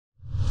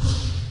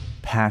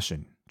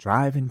passion,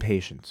 drive, and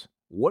patience.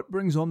 What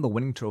brings home the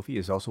winning trophy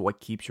is also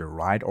what keeps your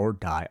ride or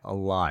die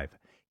alive.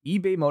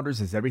 eBay Motors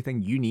has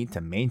everything you need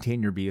to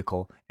maintain your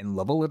vehicle and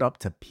level it up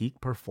to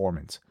peak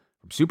performance.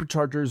 From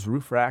superchargers,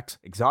 roof racks,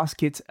 exhaust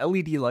kits,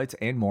 LED lights,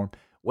 and more,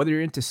 whether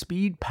you're into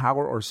speed,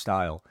 power, or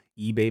style,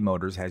 eBay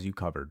Motors has you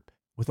covered.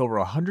 With over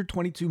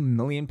 122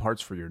 million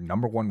parts for your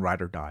number one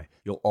ride or die,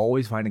 you'll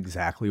always find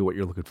exactly what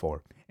you're looking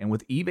for. And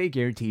with eBay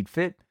Guaranteed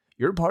Fit,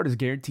 your part is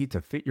guaranteed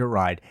to fit your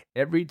ride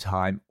every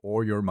time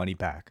or your money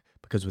back.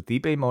 Because with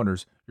eBay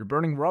Motors, you're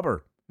burning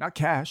rubber, not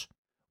cash.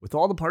 With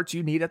all the parts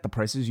you need at the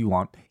prices you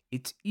want,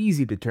 it's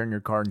easy to turn your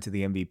car into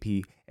the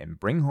MVP and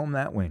bring home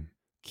that win.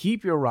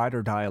 Keep your ride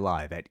or die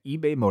alive at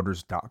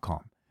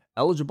ebaymotors.com.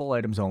 Eligible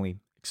items only.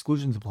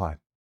 Exclusions apply.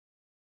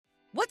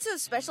 What's so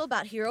special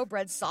about Hero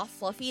Bread's soft,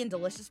 fluffy, and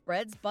delicious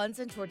breads, buns,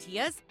 and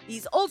tortillas?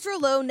 These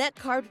ultra-low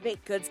net-carb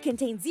baked goods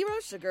contain zero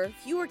sugar,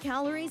 fewer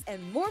calories,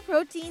 and more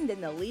protein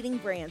than the leading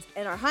brands,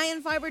 and are high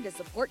in fiber to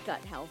support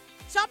gut health.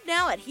 Shop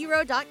now at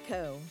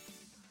hero.co.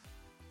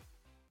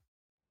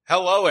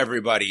 Hello,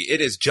 everybody. It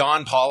is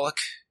John Pollock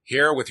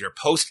here with your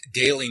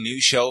post-daily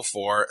news show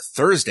for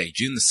Thursday,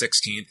 June the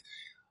 16th,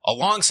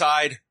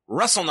 alongside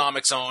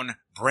WrestleNomics' own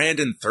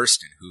Brandon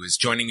Thurston, who is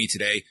joining me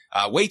today.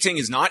 Wei Ting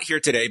is not here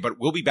today, but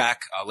will be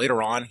back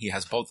later on. He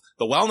has both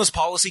the wellness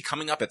policy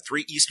coming up at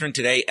 3 Eastern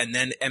today and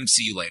then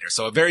MCU later.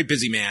 So a very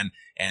busy man,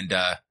 and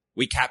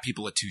we cap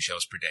people at 2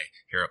 shows per day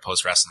here at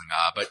Post Wrestling.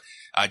 But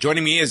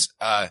joining me is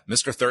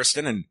Mr.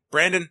 Thurston. And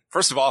Brandon,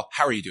 first of all,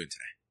 how are you doing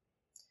today?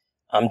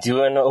 I'm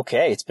doing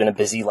okay. It's been a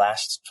busy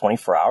last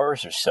 24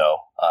 hours or so.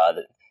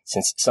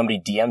 Since somebody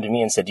DM'd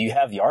me and said, "Do you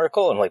have the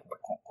article?" I'm like,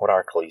 "What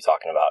article are you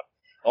talking about?"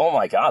 Oh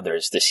my God,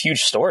 there's this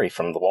huge story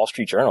from the Wall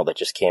Street Journal that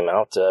just came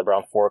out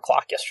around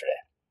 4:00 yesterday.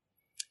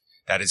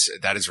 That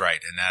is right.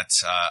 And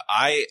that's,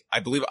 I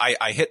believe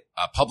I hit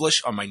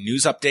publish on my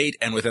news update,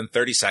 and within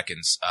 30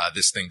 seconds,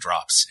 this thing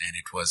drops. And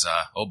it was,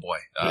 oh boy,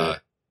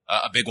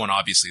 a big one,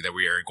 obviously, that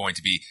we are going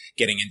to be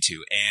getting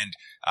into. And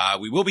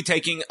we will be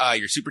taking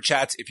your super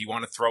chats if you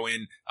want to throw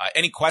in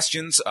any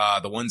questions,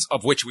 the ones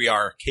of which we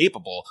are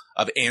capable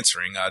of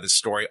answering. This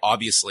story,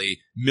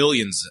 obviously,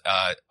 millions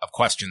of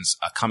questions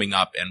coming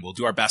up, and we'll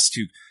do our best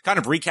to kind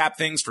of recap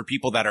things for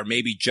people that are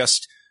maybe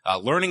just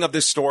learning of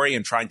this story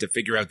and trying to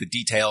figure out the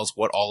details,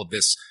 what all of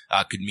this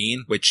could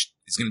mean, which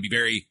is going to be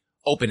very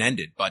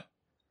open-ended. But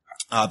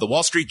the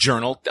Wall Street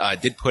Journal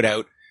did put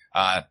out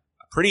a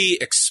pretty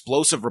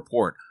explosive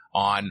report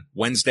on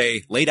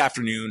Wednesday, late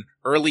afternoon,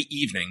 early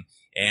evening.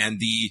 And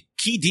the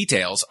key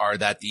details are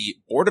that the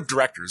board of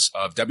directors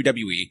of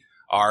WWE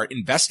are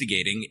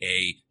investigating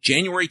a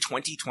January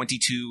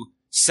 2022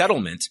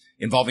 settlement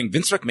involving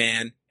Vince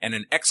McMahon and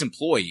an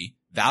ex-employee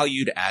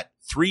valued at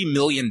 $3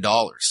 million.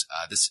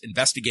 This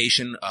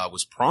investigation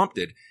was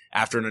prompted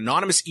after an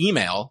anonymous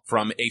email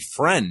from a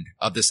friend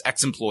of this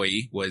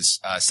ex-employee was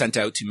sent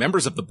out to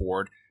members of the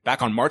board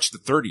back on March the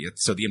 30th.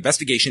 So the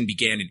investigation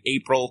began in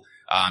April.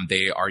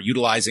 They are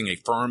utilizing a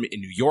firm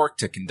in New York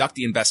to conduct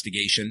the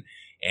investigation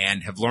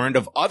and have learned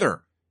of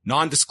other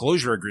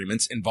non-disclosure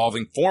agreements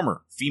involving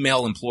former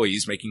female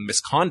employees making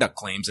misconduct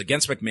claims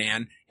against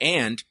McMahon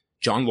and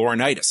John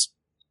Laurinaitis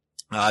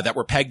that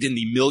were pegged in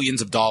the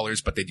millions of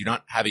dollars, but they do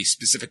not have a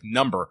specific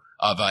number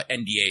of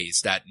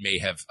NDAs that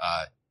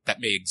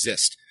may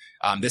exist.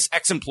 This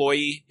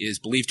ex-employee is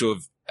believed to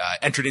have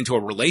entered into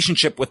a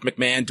relationship with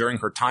McMahon during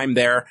her time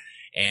there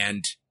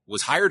and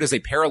was hired as a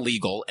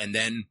paralegal and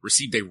then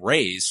received a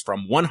raise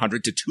from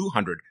 $100,000 to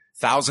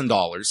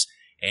 $200,000.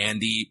 And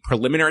the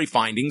preliminary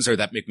findings are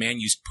that McMahon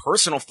used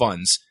personal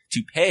funds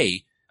to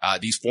pay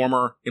these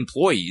former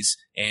employees.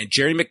 And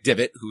Jerry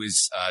McDivitt, who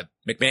is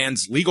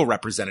McMahon's legal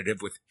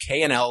representative with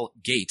K&L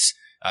Gates,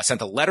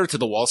 sent a letter to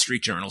the Wall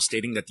Street Journal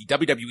stating that the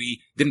WWE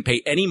didn't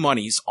pay any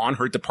monies on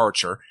her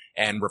departure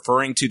and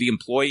referring to the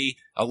employee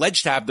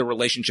alleged to have the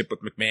relationship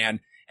with McMahon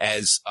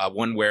as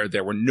one where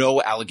there were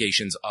no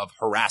allegations of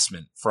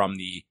harassment from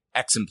the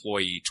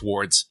ex-employee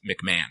towards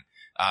McMahon.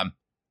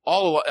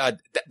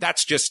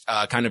 That's just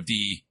kind of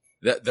the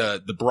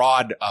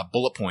broad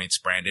bullet points,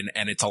 Brandon,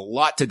 and it's a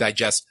lot to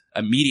digest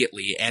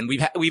immediately. And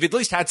we've at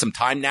least had some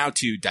time now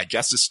to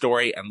digest this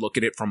story and look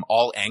at it from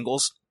all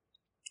angles.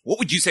 What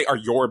would you say are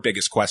your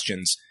biggest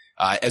questions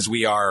as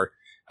we are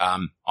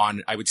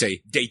on, I would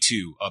say, day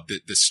 2 of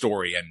the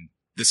story and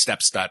the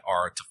steps that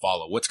are to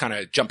follow? What's kind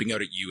of jumping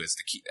out at you as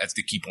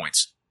the key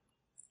points?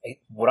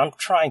 What I'm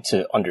trying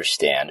to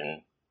understand,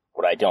 and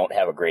what I don't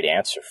have a great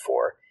answer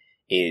for,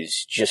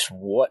 is just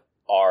what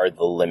are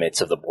the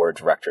limits of the board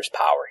of directors'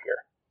 power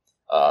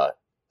here.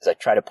 As I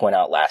tried to point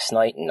out last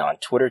night and on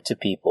Twitter to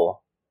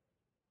people,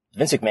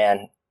 Vince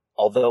McMahon,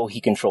 although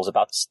he controls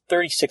about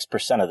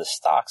 36% of the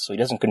stock, so he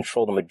doesn't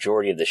control the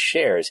majority of the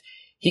shares,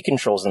 he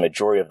controls the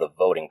majority of the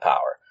voting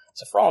power.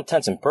 So for all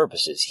intents and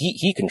purposes,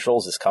 he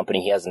controls this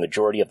company. He has the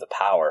majority of the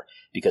power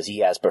because he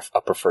has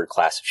a preferred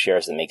class of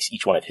shares that makes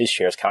each one of his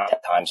shares count 10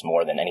 times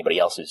more than anybody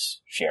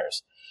else's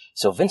shares.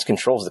 So Vince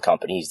controls the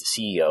company. He's the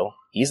CEO.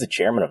 He's the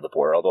chairman of the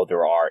board, although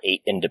there are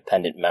 8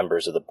 independent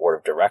members of the board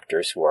of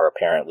directors who are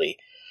apparently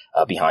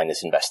behind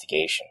this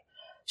investigation.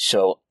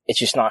 So it's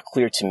just not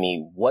clear to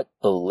me what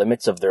the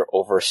limits of their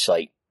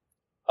oversight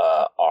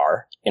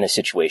are in a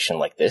situation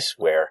like this,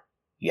 where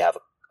you have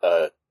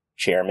a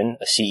chairman,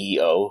 a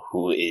CEO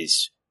who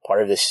is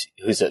part of this,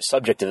 who's a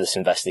subject of this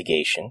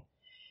investigation,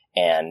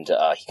 and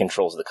he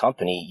controls the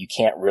company. You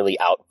can't really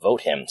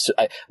outvote him. So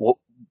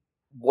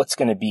what's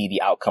going to be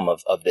the outcome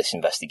of this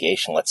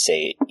investigation? Let's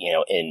say,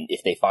 and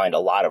if they find a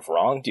lot of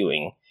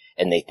wrongdoing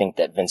and they think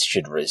that Vince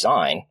should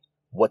resign,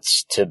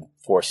 what's to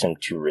force him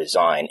to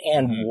resign?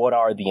 And what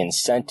are the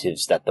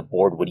incentives that the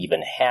board would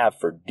even have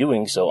for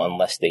doing so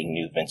unless they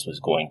knew Vince was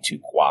going to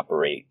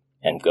cooperate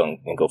and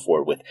go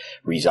forward with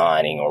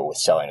resigning or with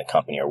selling the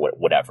company or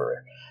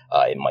whatever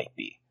it might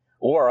be?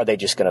 Or are they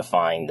just going to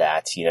find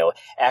that,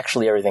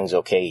 actually everything's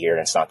okay here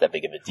and it's not that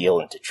big of a deal,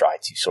 and to try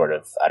to sort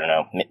of, I don't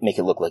know, make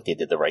it look like they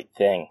did the right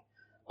thing?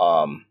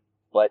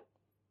 But,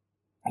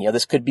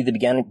 this could be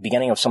the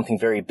beginning of something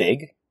very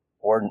big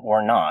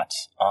or not.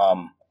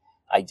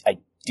 I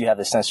do have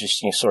the sense,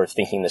 just sort of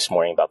thinking this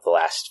morning about the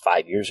last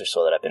 5 years or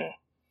so that I've been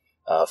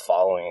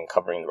following and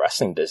covering the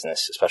wrestling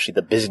business, especially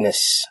the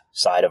business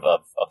side of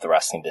the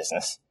wrestling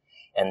business.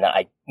 And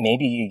that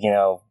maybe,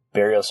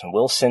 Barrios and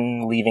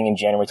Wilson leaving in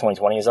January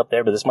 2020 is up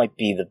there, but this might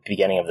be the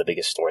beginning of the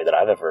biggest story that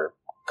I've ever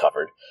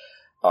covered.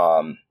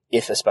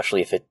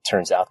 Especially if it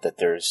turns out that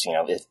there's,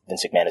 if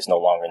Vince McMahon is no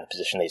longer in the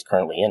position that he's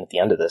currently in at the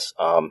end of this.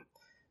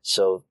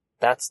 So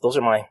those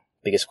are my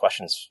biggest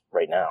questions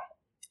right now.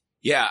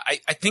 Yeah,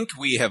 I think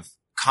we have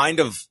kind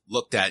of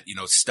looked at,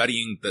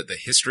 studying the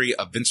history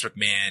of Vince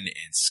McMahon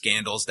and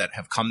scandals that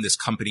have come this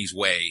company's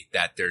way,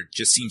 that there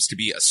just seems to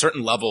be a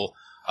certain level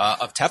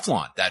of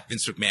Teflon that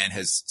Vince McMahon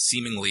has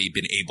seemingly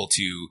been able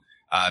to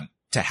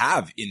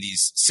have in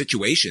these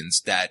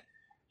situations, that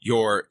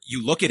you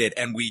look at it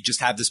and we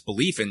just have this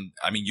belief. And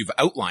I mean, you've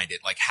outlined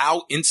it, like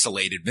how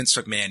insulated Vince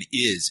McMahon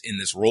is in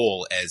this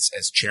role as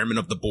chairman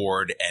of the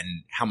board,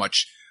 and how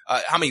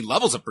many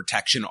levels of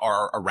protection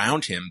are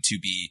around him to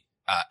be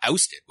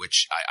ousted,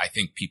 which I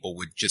think people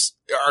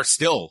are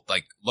still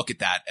like, look at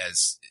that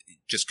as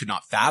just could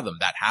not fathom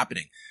that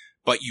happening.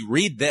 But you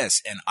read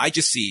this and I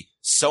just see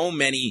so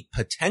many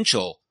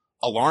potential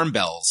alarm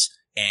bells,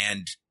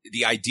 and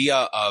the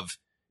idea of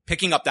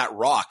picking up that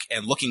rock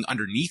and looking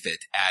underneath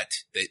it at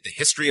the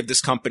history of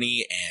this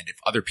company, and if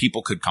other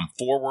people could come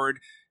forward,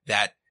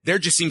 that there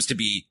just seems to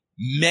be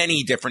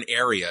many different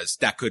areas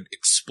that could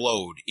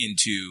explode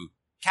into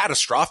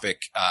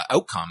catastrophic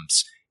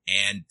outcomes.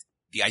 And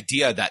the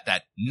idea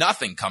that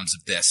nothing comes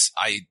of this,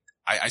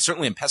 I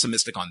certainly am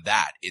pessimistic on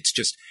that.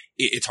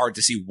 It's hard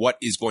to see what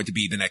is going to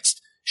be the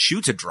next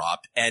shoe to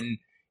drop. And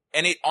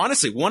it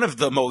honestly, one of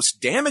the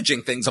most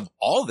damaging things of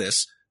all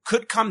this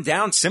could come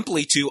down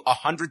simply to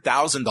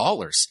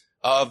 $100,000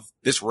 of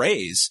this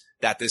raise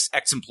that this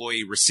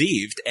ex-employee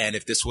received. And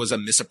if this was a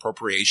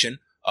misappropriation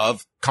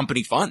of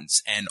company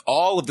funds and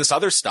all of this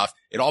other stuff,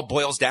 it all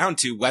boils down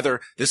to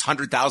whether this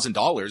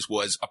 $100,000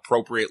 was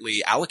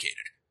appropriately allocated.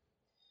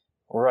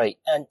 Right.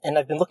 And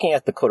I've been looking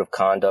at the code of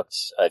conduct.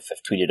 I've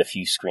tweeted a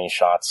few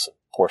screenshots,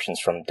 portions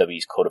from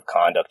W's code of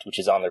conduct, which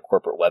is on their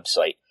corporate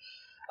website.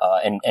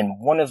 And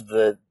one of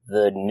the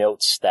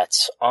notes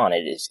that's on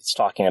it is it's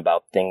talking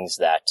about things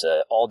that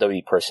all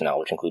W personnel,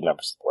 which include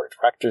members of the board of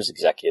directors,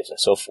 executives, and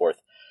so forth,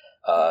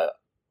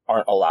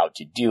 aren't allowed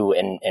to do.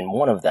 And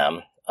one of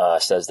them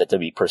says that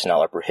W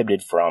personnel are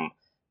prohibited from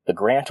the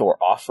grant or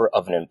offer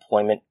of an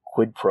employment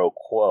quid pro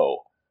quo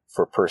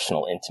for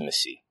personal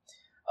intimacy.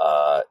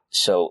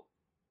 So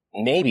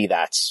maybe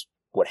that's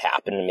what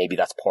happened, and maybe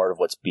that's part of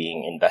what's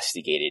being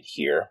investigated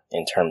here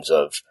in terms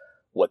of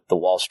what the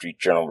Wall Street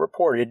Journal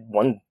reported.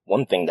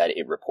 One thing that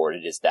it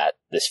reported is that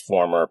this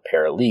former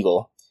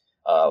paralegal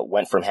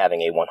went from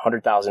having a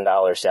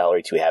 $100,000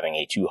 salary to having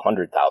a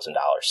 $200,000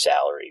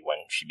 salary when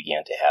she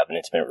began to have an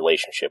intimate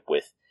relationship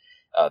with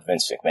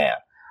Vince McMahon.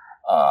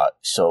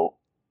 So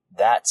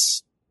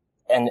that's,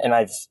 and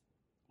I've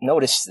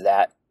noticed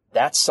that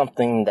that's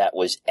something that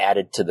was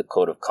added to the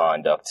code of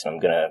conduct, and I'm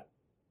going to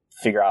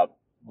figure out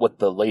what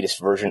the latest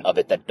version of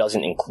it that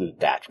doesn't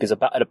include that. Because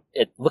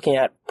looking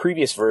at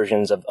previous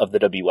versions of the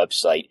W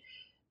website,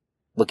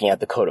 looking at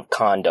the code of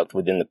conduct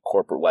within the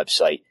corporate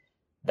website,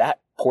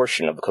 that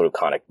portion of the code of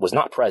conduct was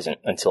not present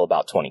until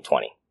about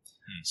 2020.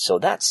 So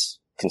that's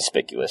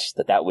conspicuous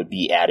that would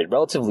be added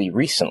relatively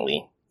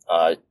recently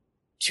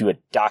to a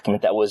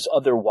document that was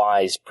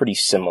otherwise pretty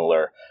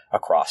similar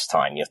across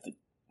time. You have the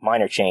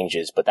minor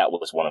changes, but that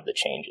was one of the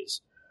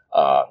changes.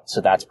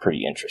 So that's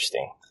pretty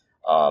interesting.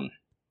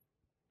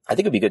 I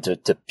think it'd be good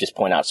to just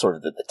point out sort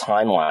of the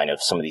timeline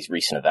of some of these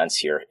recent events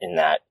here, in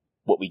that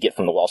what we get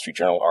from the Wall Street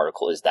Journal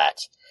article is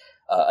that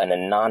an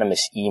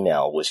anonymous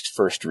email was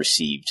first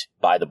received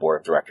by the board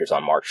of directors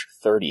on March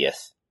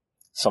 30th.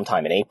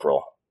 Sometime in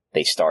April,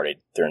 they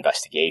started their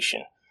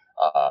investigation.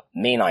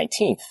 May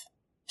 19th,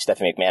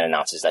 Stephanie McMahon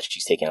announces that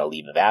she's taking a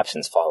leave of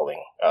absence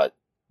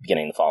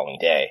beginning the following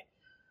day,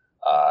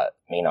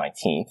 May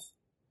 19th.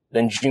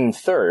 Then June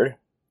 3rd,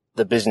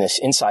 the Business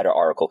Insider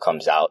article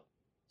comes out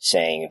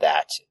saying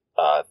that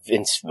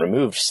Vince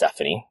removed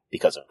Stephanie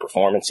because of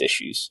performance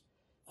issues.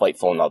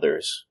 Fightful and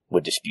others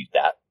would dispute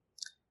that.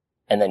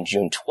 And then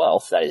June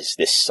 12th, that is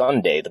this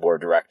Sunday, the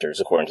board of directors,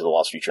 according to the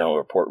Wall Street Journal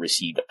report,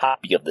 received a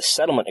copy of the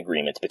settlement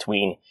agreement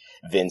between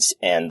Vince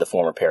and the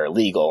former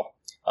paralegal.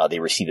 They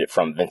received it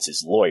from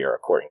Vince's lawyer,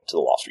 according to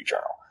the Wall Street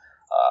Journal.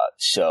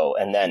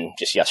 And then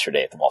just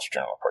yesterday, the Wall Street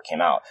Journal report came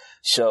out.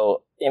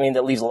 So, I mean,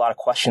 that leaves a lot of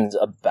questions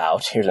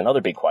about, here's another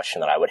big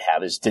question that I would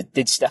have is,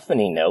 did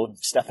Stephanie know?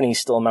 Stephanie's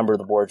still a member of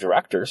the board of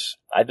directors,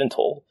 I've been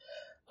told,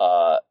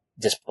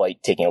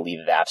 despite taking a leave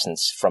of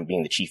absence from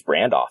being the chief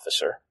brand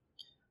officer.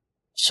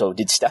 So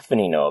did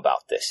Stephanie know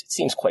about this? It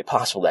seems quite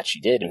possible that she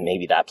did, and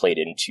maybe that played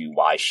into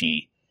why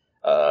she,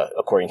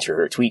 according to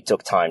her tweet,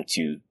 took time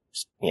to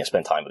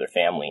spend time with her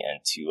family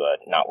and to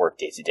not work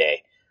day to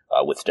day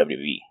with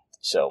WWE.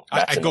 So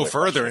I'd go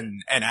further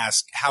and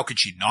ask, how could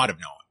she not have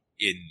known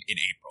in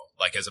April?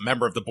 Like, as a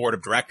member of the board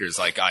of directors,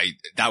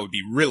 that would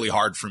be really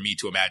hard for me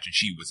to imagine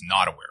she was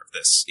not aware of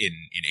this in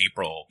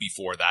April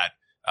before that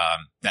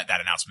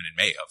announcement in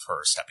May of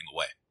her stepping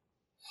away.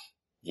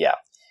 Yeah.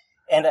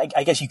 And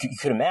I guess you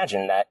could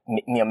imagine that,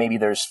 maybe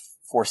there's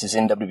forces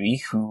in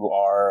WWE who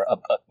are,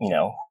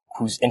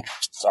 whose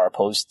interests are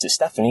opposed to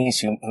Stephanie's,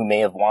 who may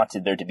have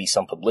wanted there to be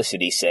some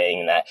publicity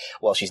saying that,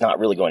 well, she's not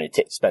really going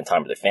to spend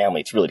time with her family.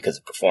 It's really because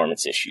of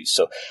performance issues.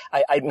 So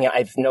I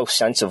have no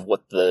sense of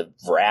what the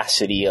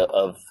veracity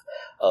of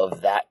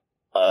that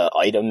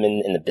item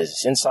in the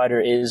Business Insider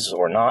is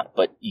or not,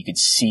 but you could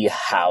see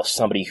how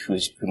somebody who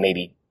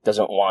maybe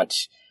doesn't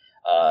want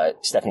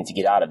Stephanie to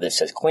get out of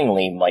this as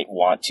cleanly might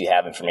want to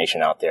have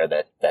information out there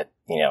that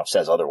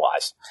says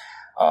otherwise.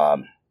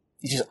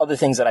 Just other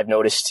things that I've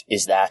noticed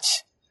is that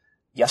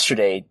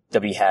yesterday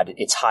W had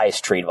its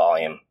highest trade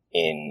volume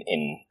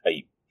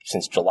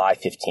since July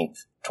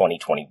 15th,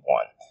 2021.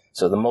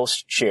 So the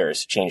most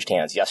shares changed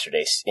hands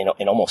yesterday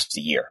in almost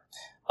a year.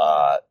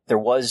 There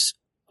was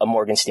a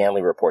Morgan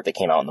Stanley report that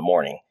came out in the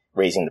morning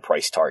raising the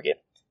price target,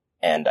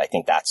 and I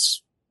think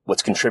that's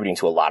what's contributing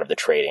to a lot of the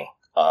trading.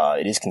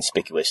 It is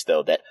conspicuous,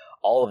 though, that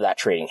all of that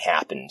trading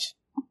happened.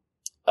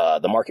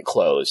 The market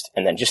closed,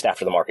 and then just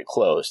after the market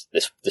closed,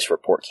 this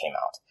report came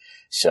out.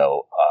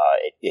 So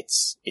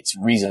it's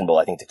reasonable,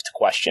 I think, to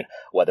question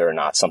whether or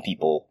not some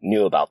people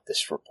knew about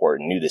this report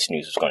and knew this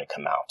news was going to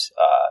come out,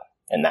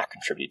 and that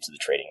contributed to the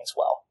trading as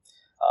well.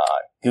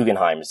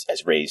 Guggenheim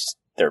has raised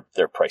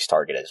their price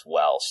target as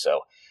well.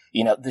 So,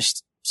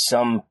 there's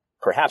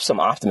perhaps some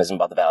optimism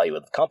about the value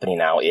of the company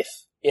now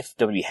if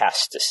WWE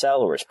has to sell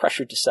or is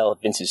pressured to sell,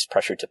 if Vince is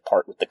pressured to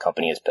part with the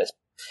company as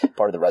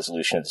part of the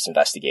resolution of this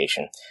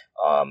investigation.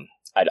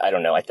 I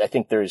don't know. I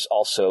think there's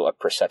also a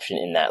perception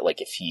in that,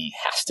 if he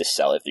has to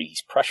sell it, if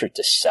he's pressured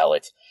to sell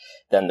it,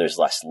 then there's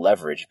less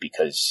leverage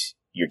because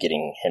you're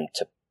getting him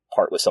to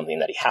part with something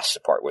that he has to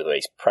part with, or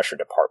he's pressured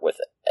to part with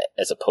it,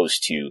 as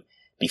opposed to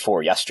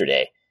before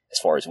yesterday, as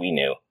far as we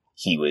knew,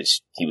 he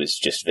was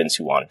just Vince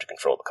who wanted to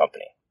control the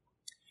company.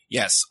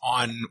 Yes.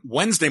 On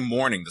Wednesday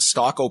morning, the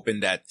stock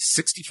opened at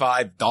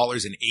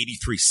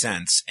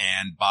 $65.83,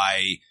 and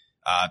by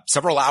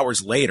several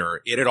hours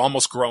later, it had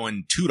almost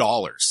grown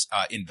 $2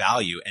 in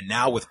value. And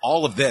now with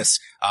all of this,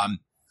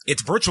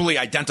 it's virtually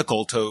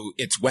identical to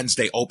its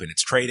Wednesday open.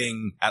 It's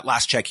trading at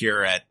last check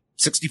here at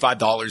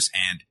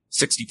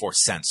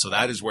 $65.64. So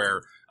that is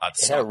where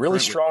it had a really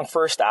strong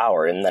first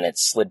hour, and then it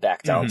slid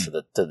back down to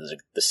the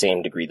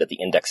same degree that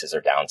the indexes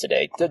are down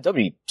today. The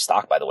W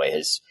stock, by the way,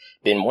 has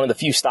been one of the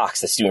few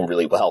stocks that's doing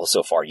really well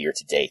so far year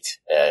to date,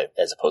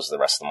 as opposed to the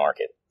rest of the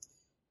market.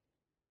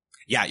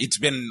 Yeah, it's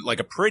been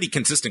like a pretty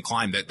consistent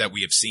climb that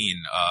we have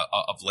seen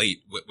of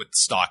late with the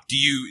stock. Do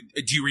you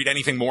read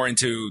anything more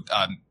into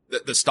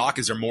the stock?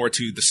 Is there more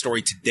to the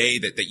story today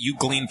that you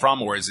glean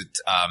from, or is it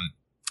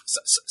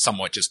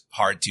somewhat just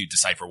hard to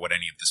decipher what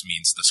any of this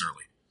means this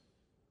early?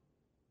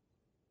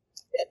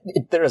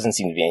 There doesn't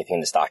seem to be anything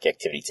in the stock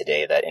activity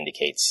today that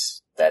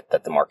indicates that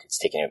the market's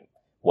taking it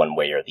one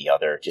way or the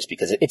other, just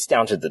because it's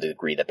down to the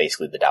degree that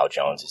basically the Dow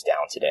Jones is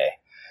down today.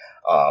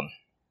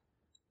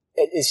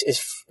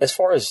 As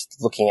far as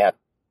looking at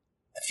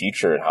the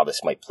future and how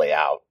this might play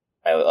out,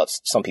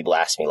 some people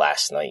asked me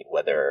last night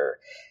what are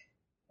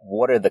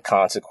the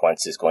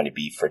consequences going to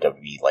be for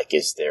WWE? Like,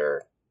 is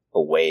there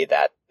a way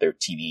that their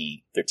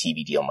TV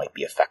deal might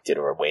be affected,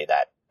 or a way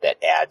that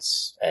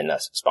ads and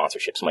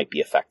sponsorships might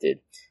be affected?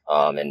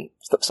 And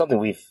something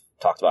we've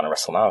talked about on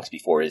WrestleNomics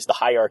before is the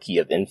hierarchy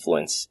of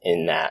influence,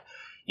 in that,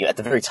 at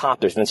the very top,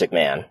 there's Vince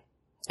McMahon,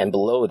 and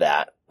below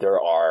that, there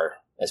are,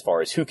 as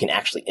far as who can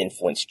actually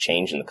influence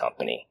change in the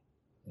company,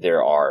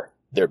 there are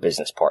their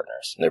business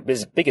partners. And their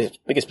biggest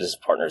business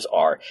partners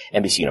are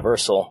NBC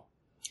Universal,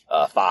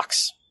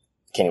 Fox,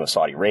 Kingdom of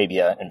Saudi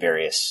Arabia, and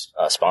various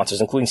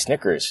sponsors, including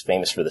Snickers,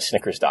 famous for the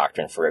Snickers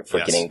doctrine for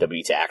getting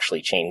WWE to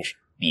actually change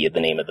the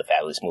name of the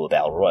Fabulous Moolah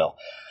Battle Royal.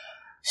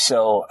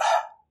 So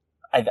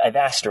I've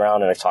asked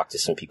around, and I've talked to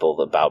some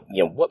people about,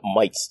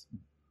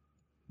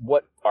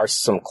 what are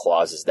some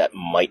clauses that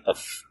might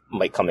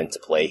come into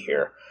play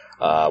here.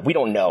 We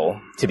don't know,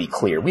 to be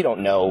clear. We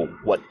don't know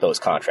what those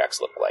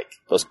contracts look like.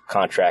 Those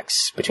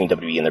contracts between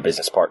WWE and their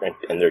business partner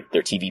and their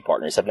TV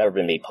partners have never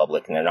been made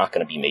public, and they're not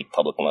going to be made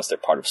public unless they're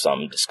part of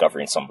some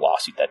discovery in some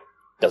lawsuit that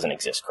doesn't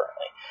exist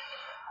currently.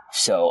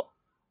 So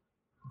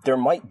there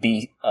might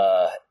be,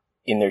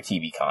 in their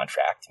TV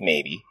contract,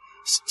 maybe,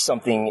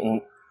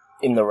 something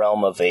in the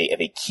realm of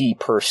a key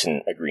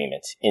person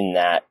agreement, in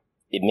that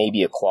it may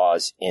be a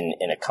clause in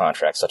a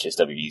contract such as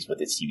WWE's with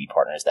its TV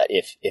partners that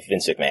if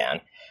Vince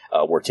McMahon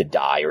were to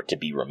die or to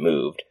be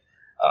removed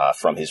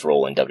from his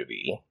role in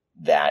WWE,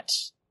 that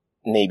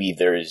maybe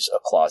there's a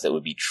clause that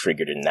would be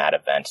triggered in that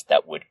event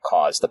that would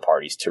cause the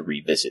parties to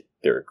revisit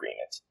their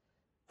agreement.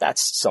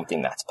 That's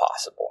something that's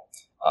possible.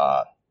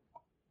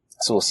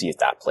 So we'll see if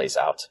that plays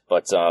out.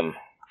 But, I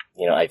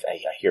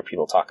hear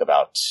people talk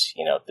about,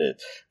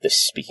 the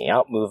speaking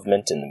out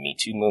movement and the Me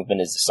Too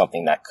movement is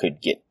something that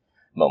could get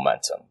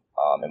momentum.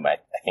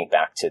 I think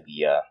back to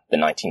the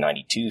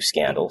 1992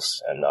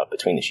 scandals, and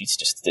Between the Sheets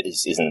just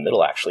is in the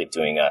middle, actually, of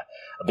doing a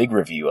big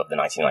review of the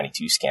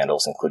 1992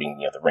 scandals, including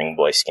the Ring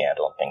Boy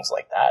scandal and things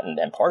like that.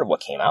 And part of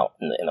what came out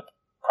in the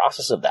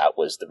process of that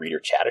was the Rita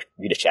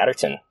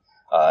Chatterton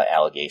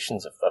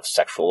allegations of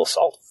sexual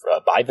assault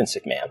by Vince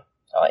McMahon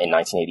in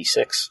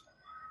 1986.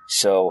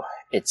 So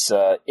it's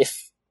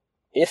if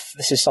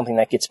this is something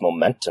that gets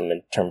momentum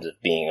in terms of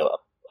being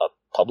a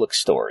public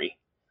story,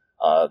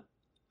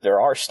 there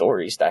are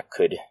stories that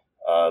could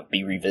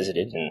be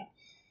revisited, and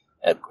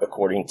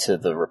according to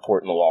the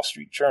report in the Wall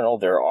Street Journal,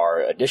 there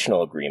are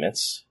additional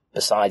agreements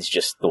besides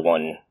just the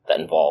one that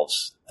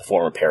involves the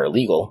former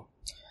paralegal.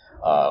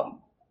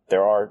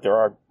 There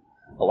are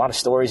a lot of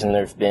stories, and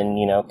there've been,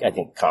 I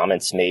think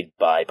comments made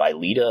by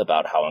Lita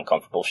about how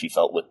uncomfortable she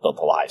felt with the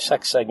live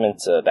sex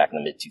segment back in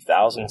the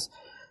mid-2000s.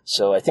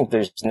 So I think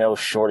there's no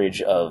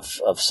shortage of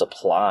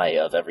supply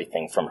of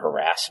everything from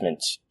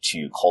harassment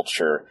to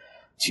culture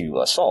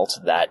to assault,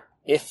 that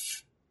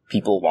if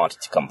people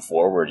wanted to come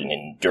forward and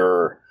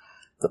endure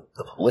the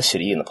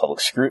publicity and the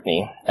public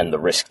scrutiny and the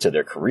risk to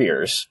their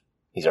careers,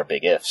 these are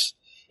big ifs,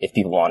 if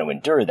people want to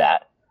endure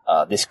that,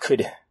 this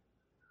could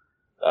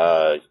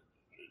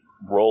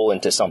roll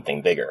into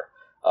something bigger.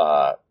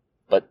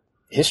 But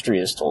history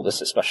has told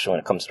us, especially when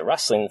it comes to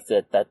wrestling,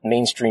 that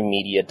mainstream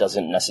media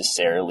doesn't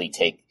necessarily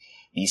take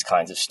these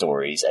kinds of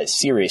stories as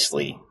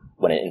seriously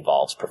when it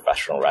involves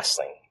professional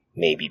wrestling,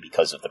 maybe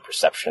because of the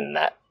perception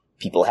that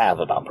people have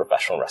about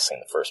professional wrestling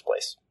in the first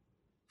place.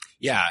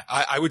 Yeah,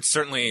 I would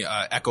certainly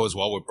echo as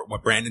well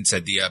what Brandon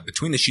said. The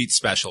Between the Sheets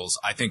specials,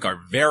 I think, are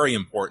very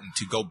important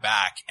to go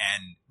back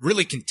and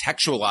really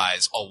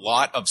contextualize a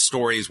lot of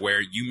stories where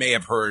you may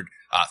have heard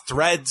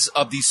threads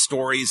of these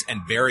stories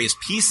and various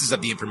pieces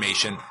of the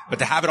information, but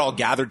to have it all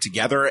gathered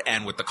together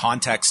and with the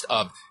context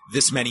of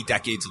this many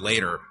decades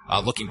later,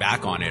 looking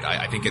back on it,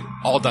 I think it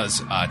all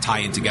does tie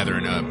in together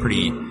in a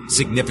pretty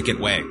significant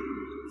way.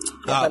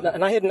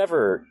 And I had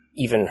never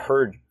even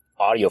heard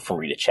audio from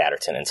Rita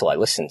Chatterton until I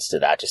listened to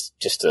that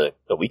just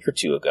a week or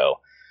two ago.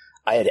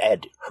 I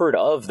had heard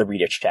of the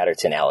Rita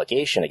Chatterton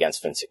allegation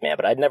against Vince McMahon,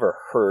 but I'd never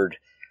heard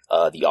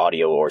the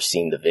audio or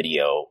seen the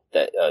video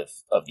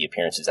of the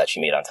appearances that she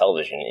made on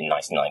television in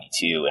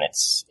 1992, and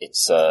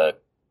it's a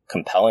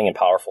compelling and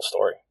powerful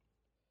story.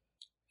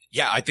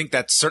 Yeah, I think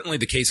that's certainly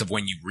the case of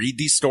when you read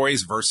these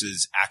stories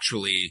versus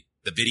actually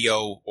the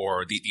video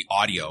or the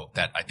audio,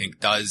 that I think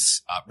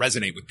does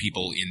resonate with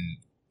people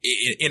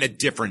in a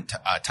different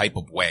type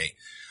of way.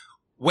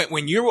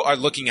 When you are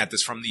looking at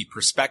this from the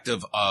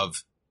perspective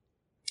of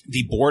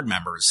the board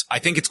members, I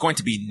think it's going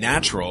to be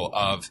natural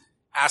of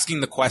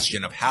asking the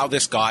question of how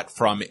this got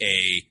from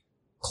a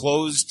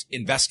closed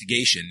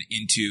investigation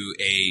into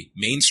a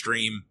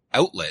mainstream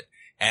outlet,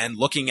 and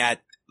looking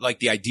at like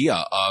the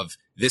idea of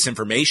this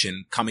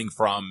information coming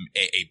from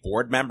a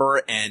board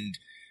member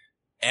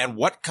and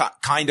what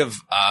kind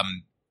of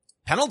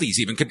penalties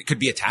even could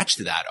be attached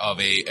to that of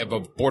a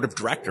board of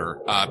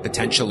director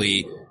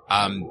potentially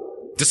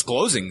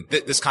disclosing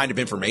this kind of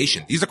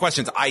information. These are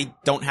questions I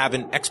don't have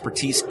an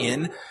expertise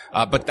in,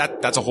 but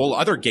that's a whole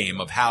other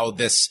game of how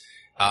this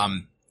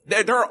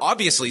there are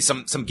obviously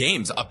some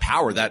games of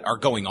power that are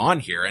going on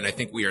here, and I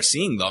think we are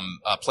seeing them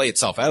play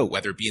itself out,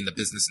 whether it be in the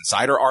Business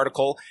Insider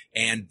article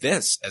and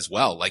this as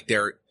well.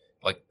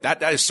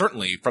 That is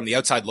certainly from the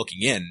outside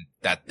looking in,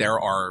 that there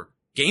are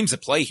games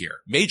at play here,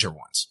 major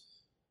ones.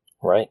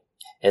 Right.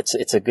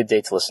 It's a good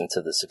day to listen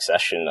to the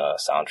Succession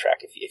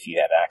soundtrack if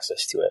you have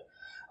access to it.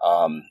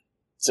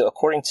 So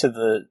according to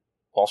the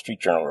Wall Street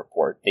Journal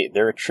report,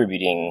 they're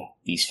attributing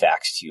these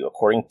facts to you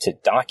according to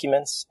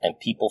documents and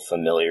people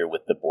familiar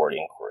with the board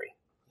inquiry.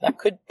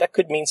 That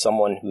could mean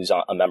someone who's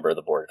a member of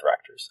the board of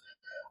directors.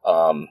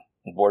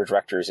 The board of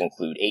directors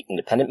include 8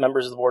 independent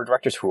members of the board of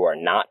directors who are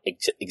not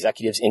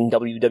executives in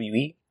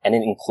WWE, and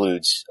it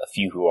includes a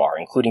few who are,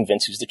 including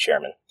Vince, who's the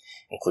chairman,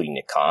 including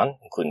Nick Khan,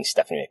 including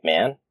Stephanie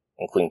McMahon,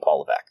 including Paul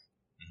Levesque.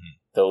 Mm-hmm.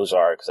 Those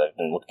are, because I've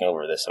been looking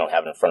over this, I don't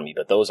have it in front of me,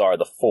 but those are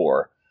the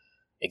 4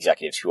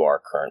 executives who are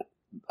current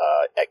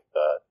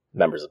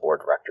members of the board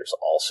of directors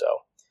also.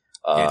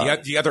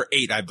 The other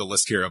 8, I have the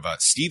list here of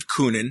Steve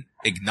Koonin,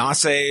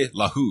 Ignace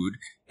Lahoud,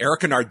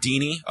 Erica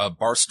Nardini of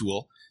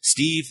Barstool,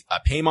 Steve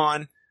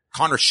Paimon,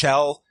 Connor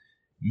Schell,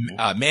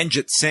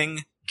 Manjit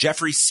Singh,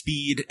 Jeffrey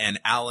Speed, and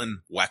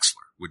Alan Wexler.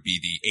 would be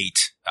the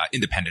 8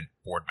 independent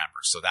board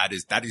members. So that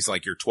is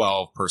like your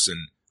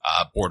 12-person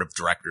board of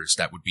directors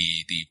that would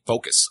be the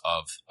focus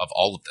of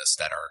all of this,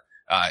 that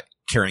are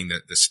carrying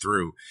this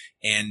through.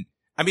 And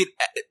I mean,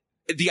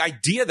 the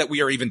idea that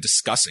we are even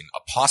discussing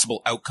a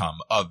possible outcome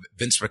of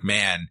Vince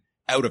McMahon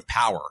out of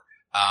power,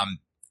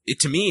 it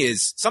to me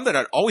is something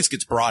that always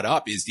gets brought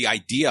up, is the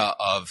idea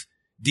of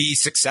the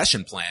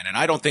succession plan. And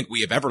I don't think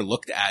we have ever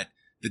looked at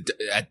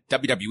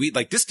WWE.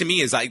 Like, this to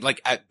me is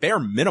like at bare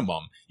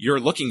minimum, you're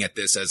looking at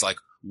this as like,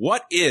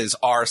 what is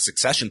our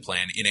succession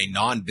plan in a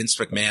non-Vince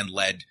McMahon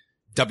led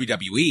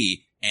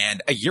WWE?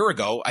 And a year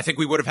ago, I think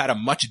we would have had a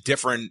much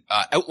different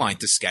outline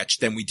to sketch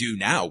than we do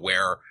now,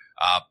 where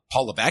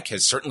Paul Levesque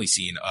has certainly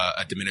seen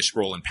a diminished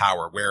role in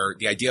power, where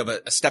the idea of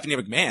a Stephanie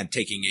McMahon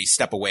taking a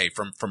step away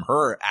from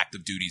her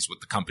active duties with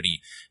the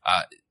company,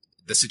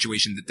 the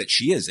situation that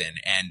she is in,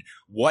 and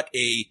what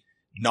a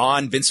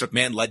non-Vince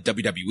McMahon-led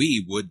WWE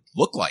would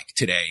look like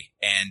today.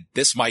 And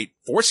this might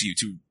force you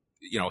to,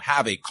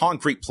 have a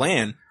concrete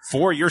plan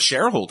for your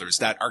shareholders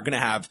that are going to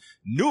have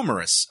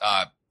numerous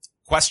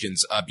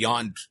questions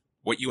beyond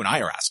what you and I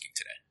are asking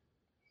today.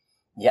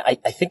 Yeah,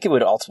 I think it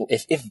would ultimately,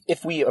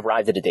 if we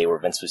arrived at a day where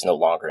Vince was no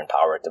longer in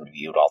power at WWE,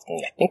 it would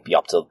ultimately, I think, be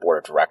up to the board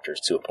of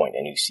directors to appoint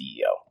a new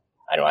CEO.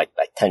 I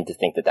tend to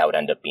think that would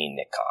end up being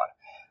Nick Khan,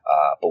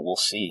 but we'll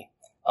see.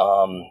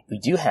 We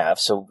do have,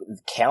 so the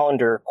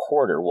calendar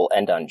quarter will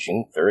end on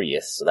June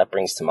 30th. So that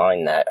brings to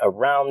mind that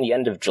around the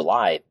end of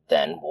July,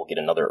 then we'll get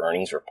another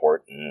earnings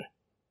report,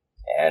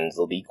 and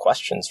there'll be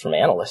questions from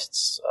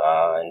analysts,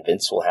 and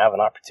Vince will have an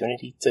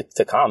opportunity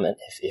to comment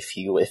if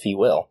he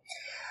will.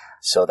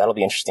 So that'll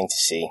be interesting to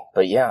see.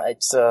 But yeah,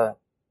 it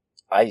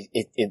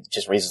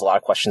just raises a lot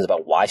of questions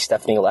about why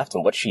Stephanie left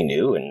and what she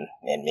knew, and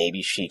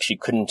maybe she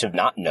couldn't have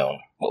not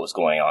known what was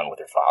going on with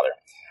her father,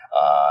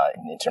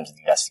 in terms of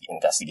the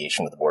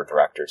investigation with the board of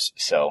directors.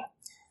 So,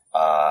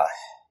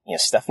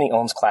 Stephanie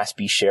owns Class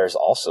B shares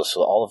also,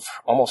 so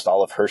almost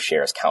all of her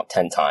shares count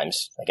 10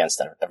 times against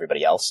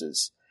everybody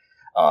else's.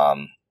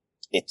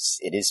 It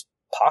is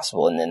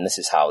possible, and then this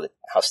is how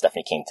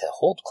Stephanie came to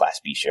hold Class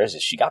B shares,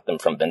 is she got them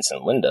from Vince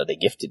and Linda. They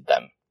gifted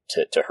them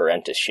to her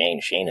and to Shane.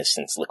 Shane has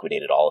since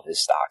liquidated all of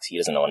his stocks. He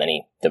doesn't own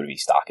any WWE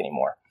stock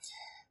anymore.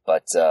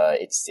 But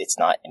it's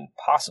not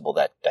impossible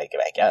that, I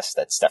guess,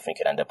 that Stephanie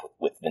could end up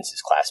with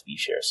Vince's Class B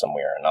shares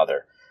somewhere or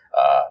another.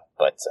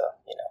 But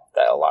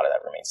that a lot of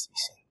that remains to be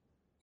seen.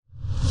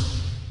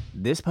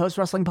 This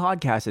post-wrestling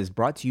podcast is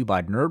brought to you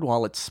by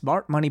NerdWallet's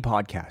Smart Money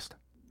Podcast.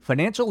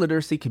 Financial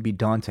literacy can be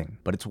daunting,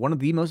 but it's one of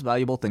the most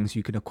valuable things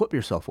you can equip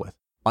yourself with.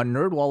 On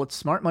NerdWallet's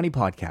Smart Money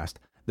Podcast,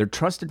 their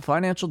trusted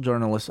financial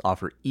journalists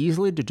offer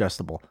easily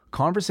digestible,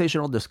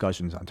 conversational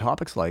discussions on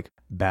topics like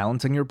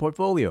balancing your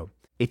portfolio.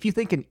 If you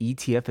think an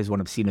ETF is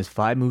one of Cena's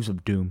 5 moves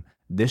of doom,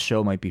 this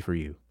show might be for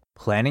you.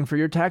 Planning for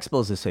your tax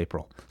bills this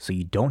April, so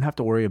you don't have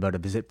to worry about a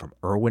visit from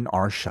Erwin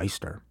R.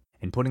 Shyster.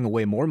 And putting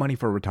away more money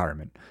for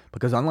retirement,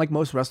 because unlike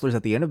most wrestlers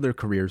at the end of their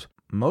careers,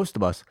 most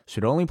of us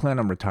should only plan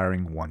on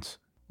retiring once.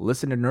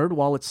 Listen to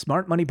NerdWallet's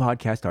Smart Money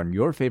Podcast on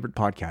your favorite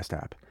podcast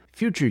app.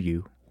 Future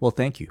you will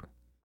thank you.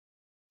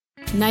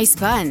 Nice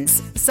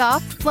buns,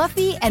 soft,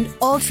 fluffy, and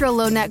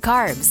ultra-low net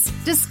carbs.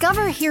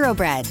 Discover Hero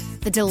Bread,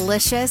 the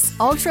delicious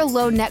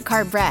ultra-low net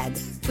carb bread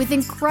with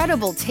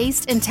incredible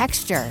taste and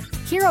texture.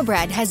 Hero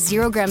Bread has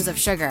 0 grams of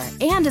sugar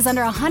and is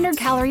under 100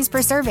 calories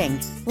per serving.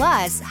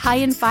 Plus, high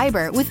in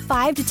fiber with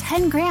 5 to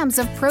 10 grams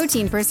of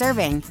protein per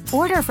serving.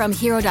 Order from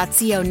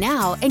hero.co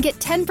now and get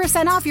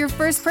 10% off your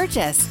first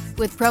purchase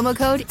with promo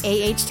code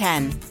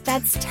AH10.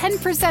 That's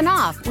 10%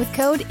 off with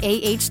code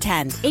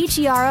AH10.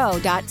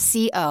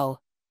 HERO.co.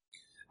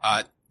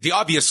 The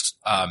obvious,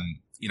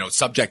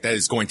 subject that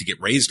is going to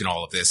get raised in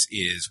all of this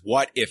is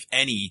what, if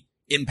any,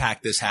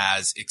 impact this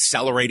has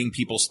accelerating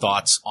people's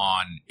thoughts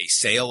on a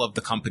sale of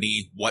the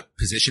company. What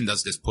position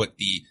does this put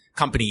the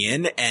company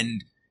in?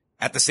 And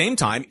at the same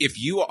time, if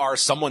you are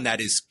someone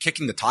that is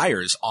kicking the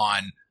tires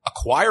on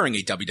acquiring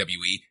a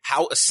WWE,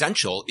 how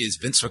essential is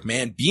Vince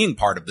McMahon being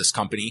part of this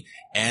company?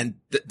 And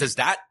does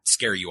that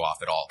scare you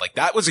off at all? Like,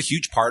 that was a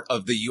huge part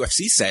of the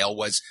UFC sale,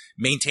 was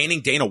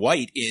maintaining Dana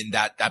White in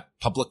that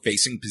public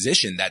facing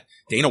position that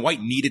Dana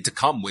White needed to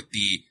come with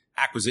the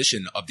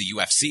acquisition of the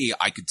UFC.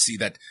 I could see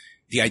that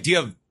the idea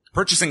of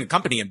purchasing a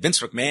company and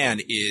Vince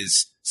McMahon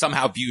is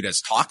somehow viewed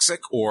as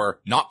toxic or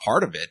not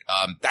part of it.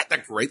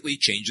 That greatly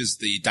changes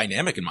the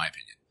dynamic, in my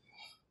opinion.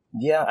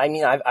 Yeah, I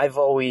mean, I've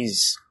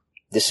always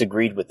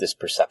disagreed with this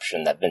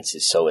perception that Vince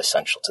is so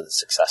essential to the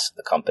success of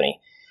the company.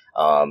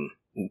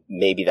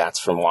 Maybe that's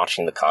from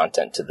watching the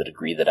content to the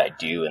degree that I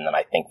do, and then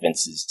I think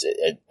Vince is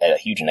a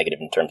huge negative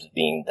in terms of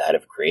being the head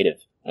of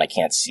creative, and I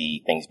can't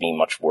see things being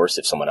much worse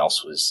if someone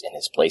else was in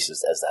his place as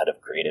the head of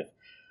creative.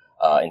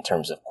 In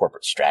terms of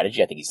corporate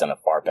strategy, I think he's done a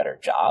far better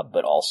job,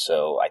 but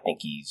also I think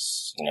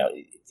he's,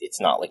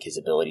 it's not like his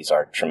abilities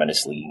are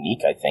tremendously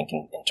unique. I think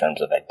in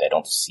terms of, I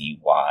don't see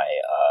why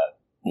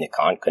Nick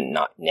Khan could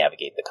not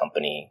navigate the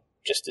company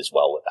just as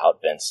well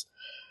without Vince.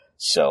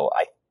 So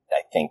I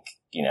think,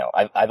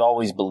 I've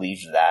always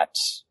believed that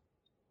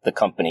the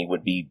company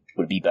would be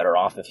better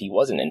off if he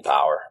wasn't in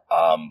power.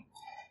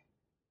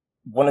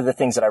 One of the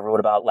things that I wrote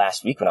about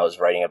last week when I was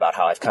writing about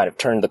how I've kind of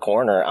turned the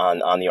corner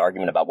on the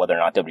argument about whether or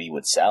not WWE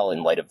would sell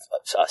in light of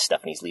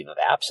Stephanie's leave of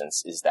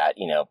absence is that,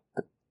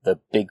 the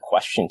big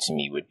question to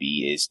me would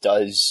be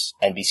does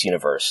NBC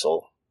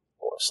Universal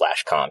or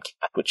 / Comcast,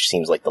 which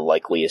seems like the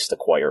likeliest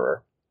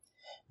acquirer,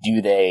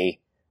 do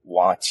they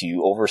want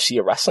to oversee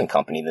a wrestling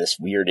company in this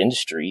weird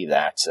industry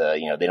that,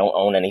 they don't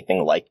own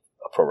anything like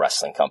a pro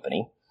wrestling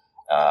company?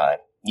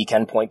 You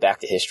can point back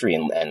to history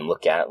and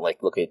look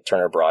at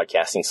Turner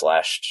Broadcasting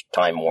 /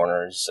 Time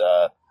Warner's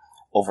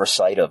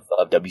oversight of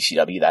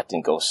WCW. That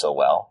didn't go so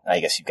well. I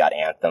guess you've got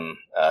Anthem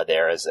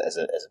there as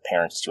a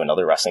parent to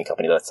another wrestling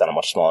company that's on a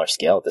much smaller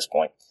scale at this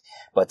point.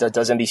 But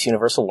does NBC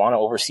Universal want to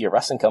oversee a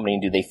wrestling company,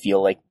 and do they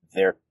feel like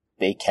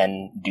they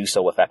can do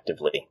so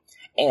effectively?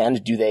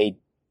 And do they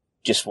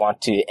just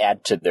want to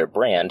add to their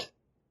brand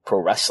pro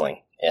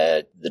wrestling,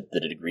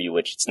 the degree to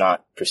which it's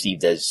not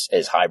perceived as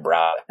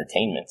highbrow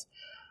entertainment?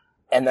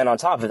 And then on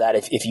top of that,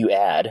 if you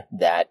add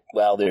that,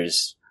 well,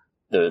 there's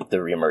the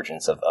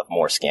reemergence of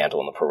more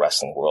scandal in the pro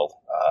wrestling world,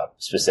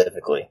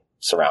 specifically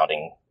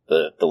surrounding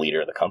the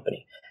leader of the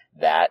company,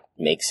 that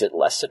makes it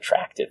less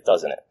attractive,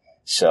 doesn't it?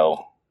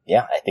 So,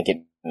 yeah, I think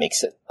it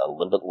makes it a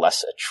little bit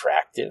less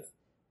attractive.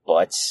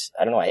 But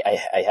I don't know.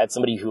 I had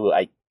somebody who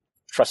I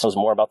trust knows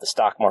more about the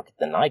stock market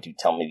than I do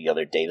tell me the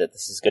other day that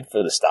this is good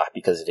for the stock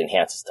because it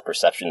enhances the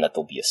perception that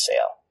there'll be a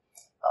sale.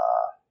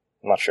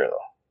 I'm not sure, though.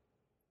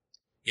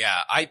 Yeah,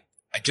 I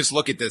just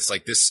look at this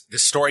like this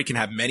story can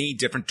have many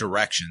different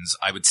directions.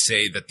 I would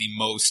say that the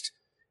most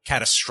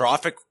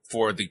catastrophic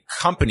for the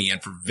company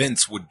and for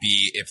Vince would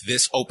be if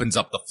this opens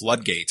up the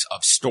floodgates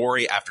of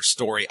story after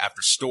story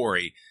after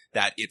story,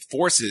 that it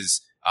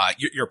forces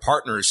your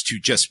partners to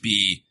just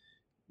be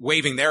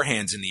waving their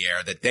hands in the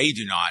air that they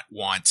do not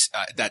want,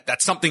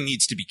 that something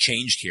needs to be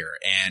changed here.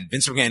 And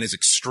Vince McMahon is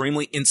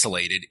extremely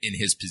insulated in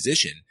his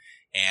position.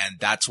 And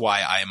that's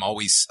why I am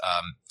always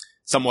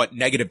somewhat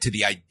negative to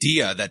the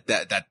idea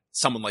that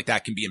someone like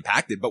that can be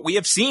impacted. But we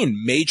have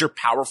seen major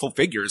powerful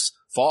figures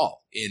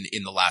fall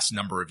in the last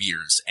number of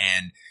years.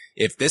 And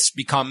if this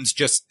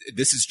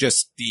is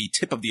just the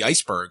tip of the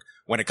iceberg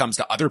when it comes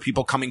to other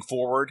people coming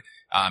forward,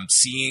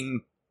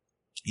 seeing,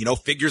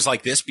 figures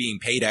like this being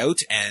paid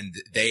out and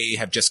they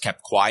have just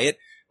kept quiet,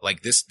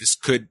 like this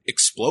could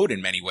explode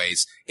in many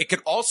ways. It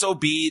could also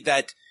be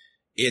that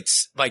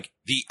it's like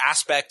the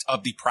aspect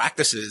of the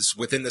practices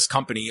within this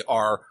company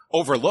are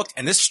overlooked,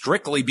 and this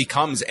strictly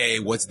becomes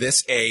was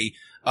this a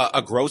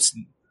gross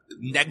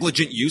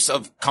negligent use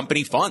of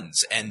company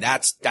funds, and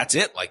that's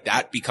it. Like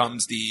that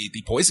becomes the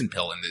poison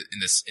pill in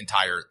this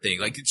entire thing.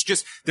 Like it's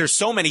just there's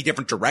so many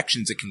different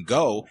directions it can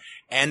go,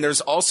 and there's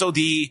also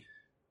the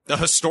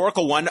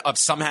historical one of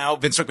somehow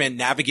Vince McMahon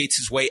navigates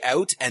his way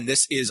out, and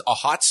this is a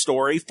hot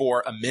story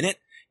for a minute,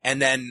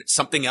 and then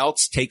something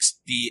else takes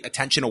the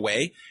attention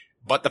away.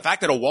 But the fact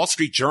that a Wall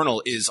Street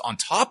Journal is on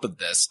top of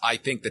this, I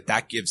think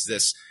that gives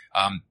this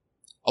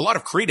a lot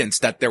of credence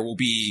that there will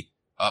be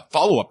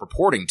follow-up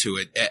reporting to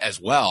it as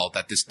well,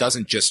 that this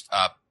doesn't just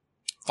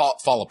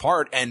fall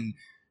apart. And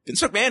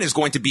Vince McMahon is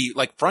going to be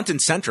like front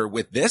and center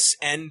with this,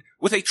 and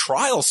with a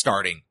trial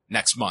starting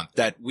next month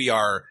that we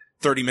are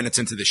 30 minutes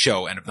into the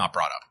show and have not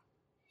brought up.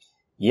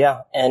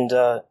 Yeah, and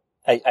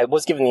I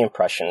was given the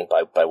impression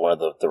by one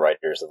of the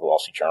writers of the Wall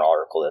Street Journal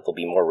article that there'll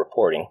be more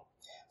reporting.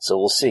 So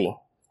we'll see.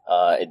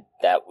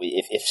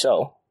 If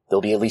so,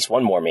 there'll be at least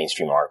one more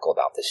mainstream article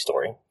about this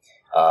story.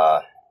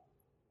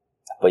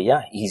 But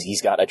yeah,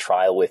 he's got a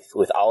trial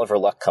with Oliver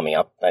Luck coming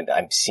up.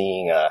 I'm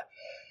seeing,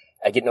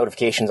 I get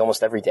notifications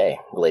almost every day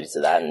related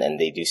to that, and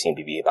they do seem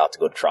to be about to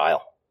go to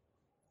trial.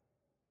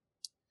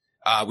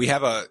 We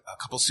have a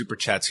couple super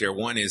chats here.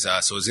 One is,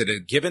 so is it a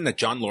given that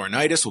John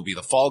Laurinaitis will be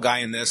the fall guy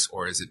in this,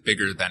 or is it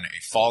bigger than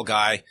a fall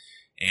guy?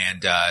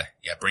 And,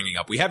 bringing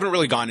up, we haven't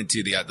really gone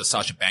into the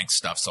Sasha Banks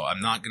stuff, so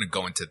I'm not going to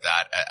go into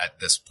that at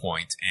this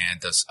point.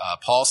 And does,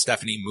 Paul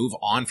Stephanie move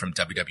on from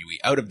WWE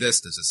out of this?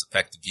 Does this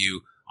affect the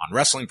view on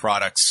wrestling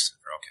products?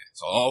 Okay.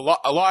 So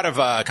a lot of,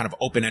 kind of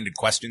open-ended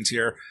questions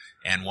here,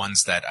 and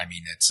ones that, I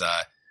mean, it's,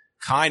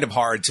 kind of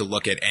hard to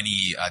look at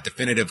any,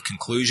 definitive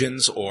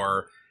conclusions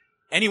or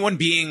anyone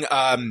being,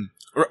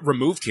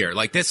 removed here.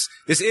 Like this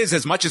is,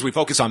 as much as we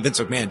focus on Vince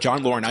McMahon,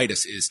 John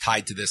Laurinaitis is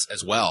tied to this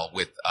as well,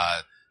 with,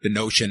 the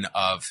notion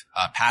of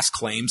past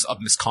claims of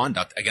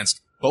misconduct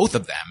against both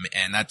of them.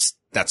 And that's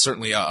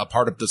certainly a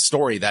part of the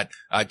story that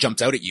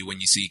jumps out at you when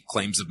you see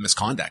claims of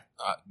misconduct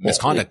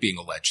being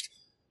alleged.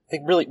 I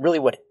think really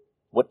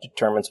what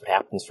determines what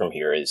happens from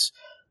here is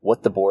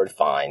what the board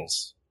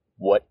finds,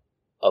 what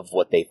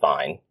they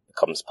find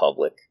becomes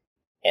public,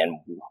 and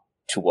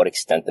to what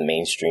extent the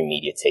mainstream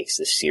media takes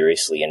this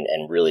seriously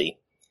and really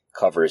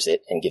covers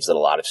it and gives it a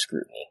lot of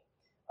scrutiny.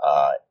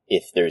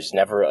 If there's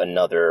never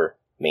another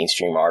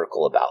mainstream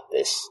article about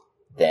this,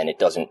 then it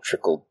doesn't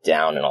trickle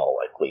down in all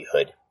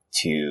likelihood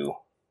to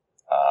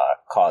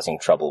causing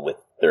trouble with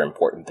their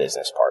important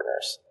business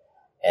partners.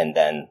 And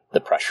then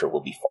the pressure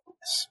will be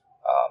focused.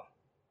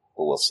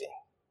 But we'll see.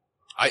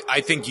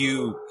 I think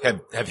you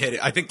have hit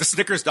it. I think the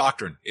Snickers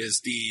doctrine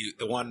is the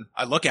one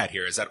I look at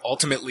here, is that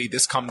ultimately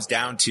this comes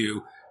down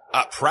to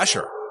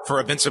pressure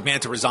for Vince McMahon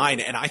to resign.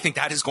 And I think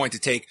that is going to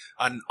take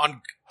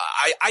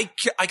I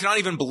cannot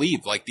even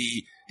believe like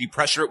the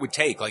pressure it would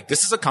take. Like,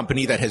 this is a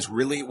company that has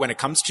really, when it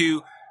comes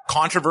to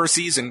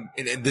controversies, and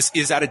this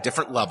is at a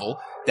different level,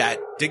 that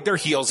dig their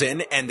heels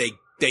in and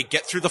they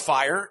get through the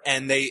fire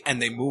and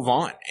they move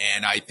on.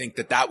 And I think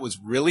that was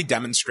really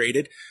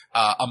demonstrated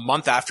a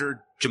month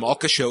after Jamal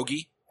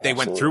Khashoggi. They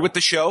went through with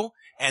the show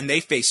and they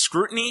faced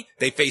scrutiny.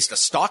 They faced a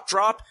stock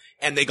drop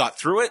and they got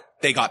through it.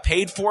 They got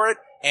paid for it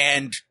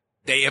and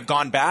they have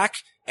gone back,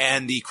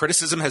 and the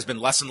criticism has been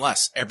less and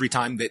less every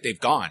time that they've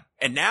gone.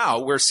 And now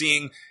we're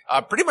seeing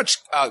pretty much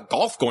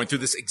golf going through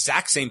this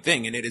exact same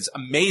thing. And it is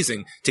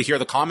amazing to hear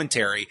the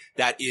commentary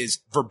that is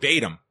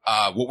verbatim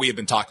what we have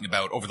been talking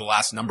about over the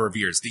last number of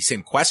years. These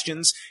same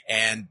questions,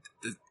 and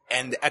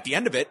at the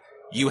end of it,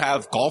 you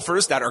have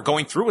golfers that are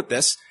going through with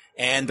this,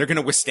 and they're going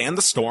to withstand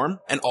the storm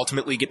and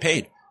ultimately get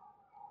paid.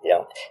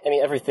 Yeah. I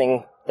mean,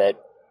 everything that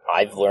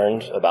I've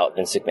learned about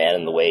Vince McMahon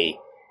and the way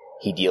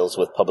he deals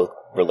with public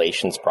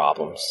relations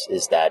problems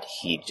is that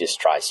he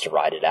just tries to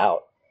ride it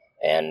out.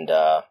 And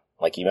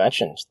like you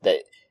mentioned,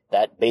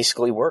 that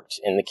basically worked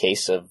in the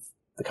case of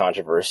the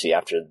controversy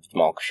after the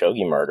Jamal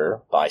Khashoggi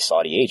murder by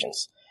Saudi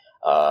agents.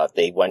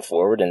 They went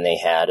forward and they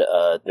had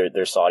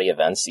their Saudi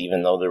events,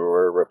 even though there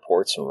were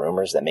reports and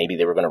rumors that maybe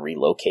they were going to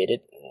relocate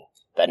it.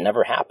 That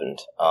never happened.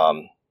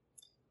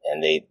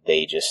 And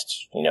they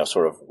just,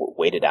 sort of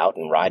wait it out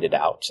and ride it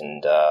out.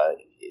 And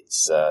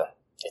it's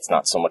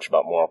not so much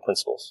about moral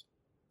principles.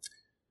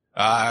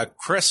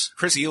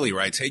 Chris Ely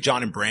writes, "Hey,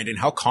 John and Brandon,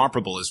 how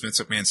comparable is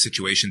Vince McMahon's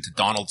situation to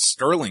Donald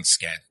Sterling's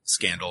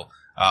scandal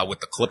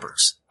with the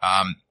Clippers?"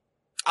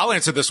 I'll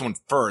answer this one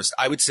first.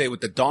 I would say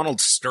with the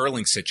Donald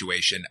Sterling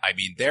situation, I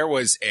mean, there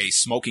was a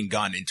smoking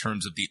gun in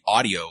terms of the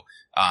audio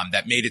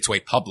that made its way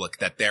public,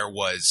 that there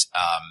was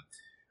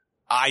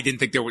I didn't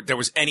think there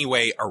was any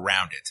way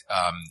around it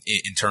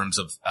in terms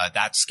of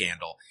that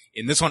scandal.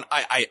 In this one,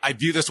 I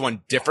view this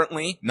one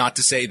differently, not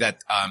to say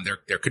that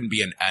there couldn't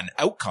be an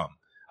outcome.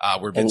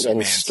 Where Vince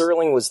and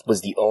Sterling was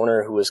the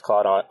owner who was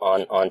caught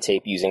on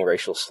tape using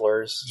racial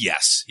slurs.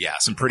 Yes, yeah,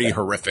 some pretty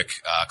horrific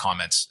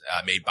comments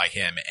made by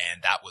him,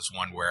 and that was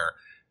one where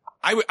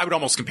I would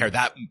almost compare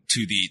that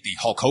to the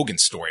Hulk Hogan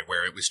story,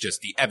 where it was just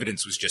the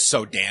evidence was just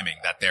so damning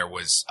that there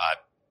was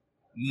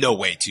no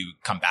way to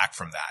come back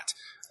from that.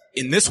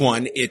 In this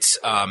one, it's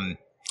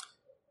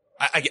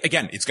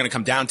again, it's going to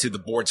come down to the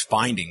board's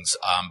findings,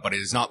 but it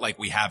is not like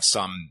we have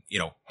some,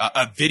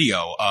 a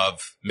video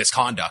of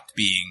misconduct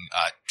being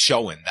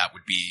shown. That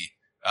would be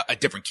a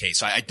different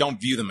case. I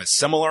don't view them as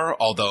similar,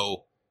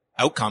 although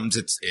outcomes,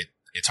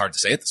 it's hard to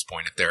say at this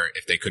point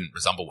if they couldn't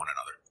resemble one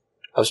another.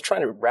 I was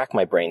trying to rack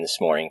my brain this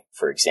morning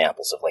for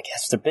examples of, like,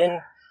 has there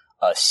been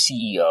a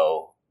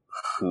CEO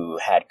who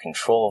had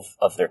control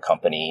of their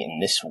company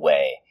in this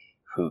way,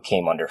 who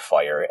came under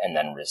fire and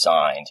then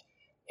resigned?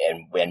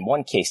 And when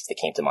one case that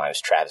came to mind was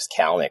Travis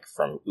Kalanick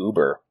from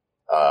Uber,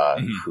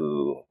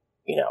 who,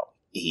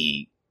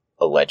 he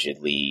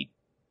allegedly,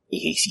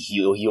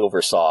 he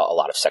oversaw a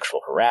lot of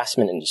sexual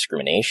harassment and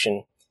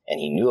discrimination, and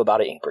he knew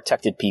about it and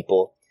protected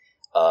people.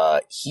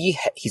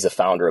 He's a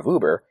founder of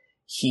Uber.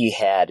 He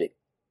had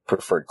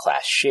preferred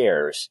class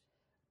shares,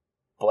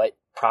 but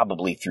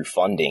probably through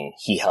funding,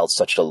 he held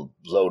such a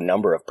low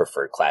number of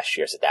preferred class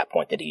shares at that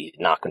point that he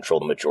did not control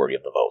the majority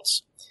of the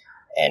votes.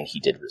 And he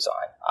did resign.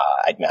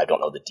 I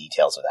don't know the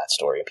details of that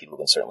story, and people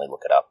can certainly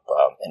look it up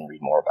and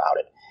read more about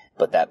it.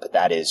 But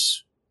that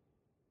is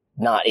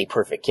not a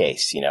perfect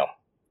case.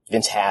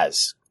 Vince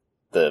has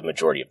the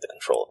majority of the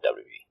control of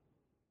WWE.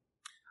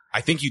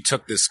 I think you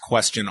took this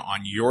question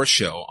on your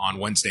show on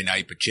Wednesday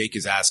night, but Jake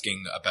is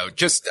asking about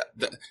just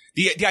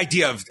the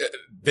idea of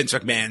Vince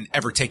McMahon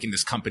ever taking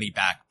this company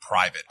back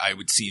private. I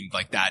would seem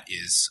like that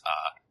is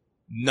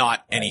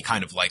not any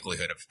kind of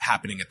likelihood of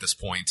happening at this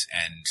point,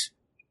 and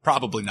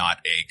probably not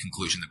a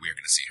conclusion that we are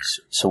going to see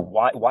here. So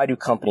why do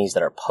companies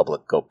that are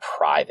public go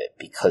private?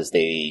 Because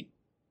they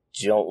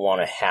don't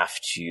want to have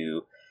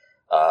to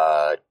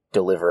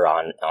deliver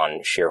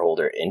on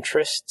shareholder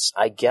interests,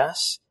 I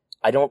guess.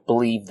 I don't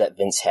believe that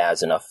Vince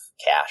has enough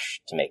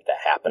cash to make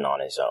that happen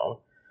on his own.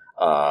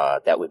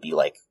 That would be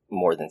like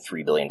more than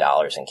 $3 billion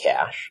in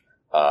cash.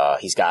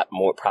 He's got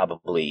more,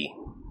 probably,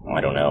 I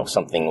don't know,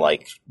 something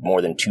like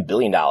more than $2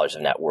 billion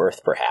of net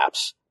worth,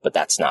 perhaps. But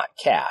that's not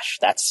cash.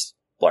 That's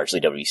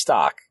largely WWE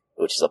stock,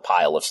 which is a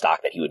pile of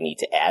stock that he would need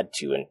to add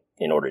to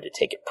in order to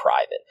take it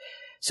private.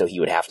 So he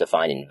would have to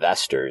find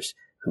investors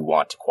who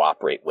want to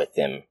cooperate with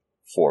him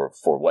for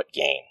what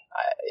gain?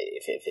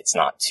 If it's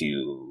not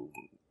to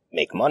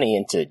make money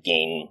and to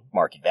gain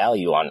market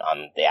value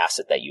on the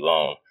asset that you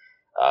own,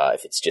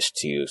 if it's just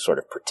to sort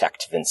of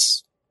protect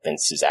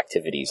Vince's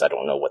activities, I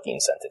don't know what the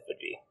incentive would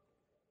be.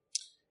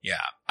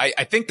 Yeah,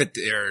 I think that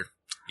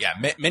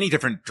many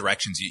different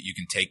directions you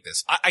can take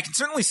this. I can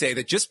certainly say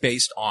that just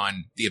based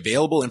on the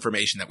available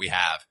information that we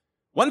have,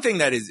 one thing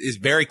that is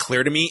very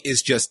clear to me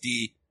is just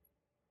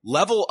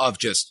level of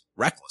just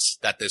reckless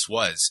that this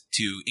was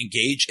to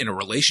engage in a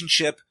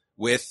relationship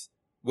with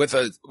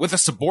a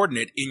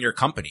subordinate in your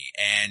company.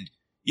 And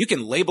you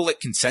can label it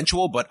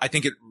consensual, but I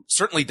think it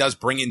certainly does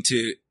bring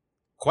into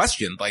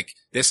question like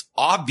this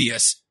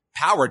obvious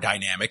power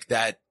dynamic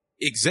that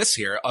exists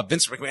here of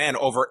Vince McMahon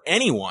over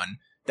anyone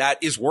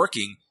that is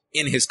working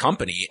in his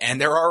company.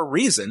 And there are a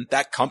reason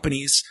that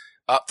companies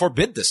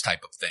forbid this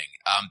type of thing.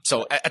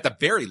 So at the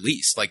very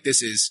least, like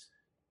this is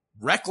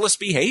reckless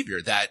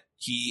behavior that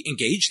he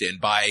engaged in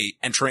by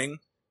entering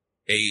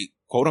a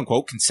quote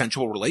unquote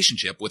consensual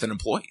relationship with an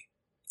employee.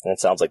 And it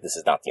sounds like this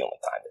is not the only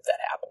time that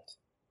happened,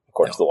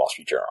 according to the Wall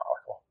Street Journal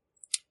article.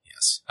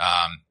 Yes.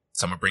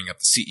 Someone bringing up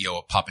the CEO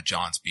of Papa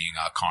John's being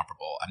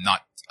comparable. I'm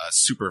not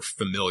super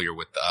familiar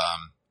with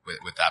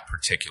that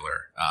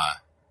particular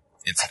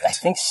incident. I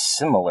think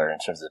similar in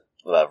terms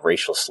of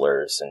racial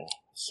slurs and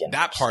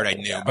that part I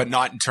knew, but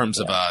not in terms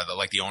of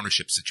the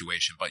ownership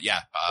situation. But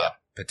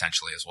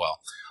potentially as well.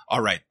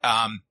 All right.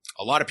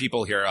 A lot of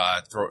people here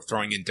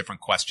throwing in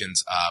different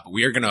questions, but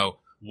we are going to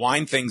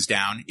wind things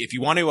down. If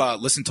you want to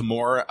listen to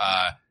more,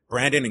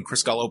 Brandon and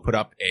Chris Gullo put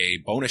up a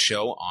bonus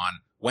show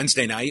on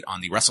Wednesday night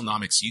on the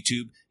WrestleNomics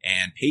YouTube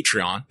and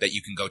Patreon that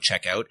you can go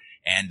check out.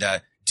 And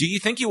do you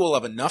think you will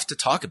have enough to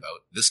talk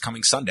about this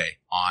coming Sunday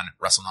on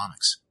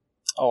WrestleNomics?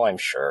 Oh, I'm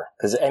sure.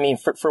 Because, I mean,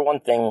 for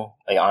one thing,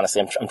 like,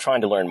 honestly, I'm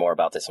trying to learn more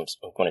about this. I'm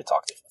going to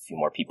talk to a few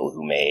more people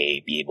who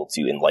may be able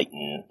to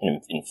enlighten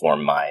and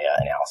inform my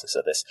analysis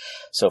of this.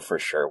 So for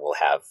sure, we'll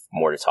have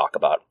more to talk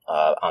about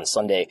on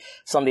Sunday.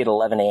 Sunday at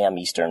 11 a.m.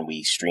 Eastern,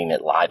 we stream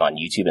it live on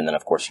YouTube. And then,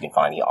 of course, you can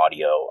find the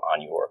audio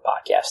on your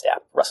podcast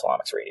app,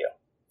 WrestleNomics Radio.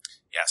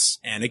 Yes.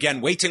 And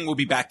again, Wei Ting will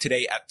be back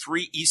today at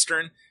 3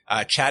 Eastern,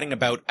 chatting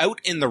about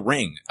Out in the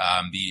Ring,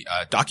 the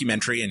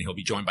documentary, and he'll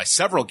be joined by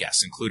several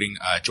guests, including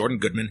Jordan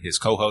Goodman, his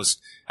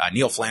co-host,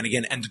 Neil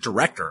Flanagan, and the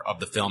director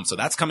of the film. So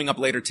that's coming up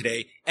later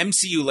today.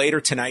 MCU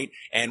later tonight.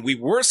 And we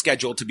were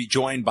scheduled to be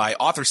joined by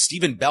author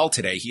Stephen Bell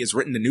today. He has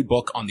written the new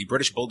book on the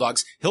British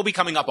Bulldogs. He'll be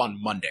coming up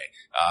on Monday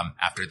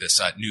after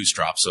this news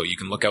drop. So you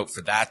can look out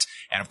for that.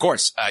 And of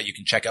course, you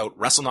can check out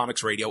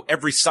WrestleNomics Radio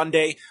every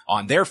Sunday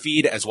on their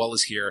feed, as well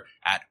as here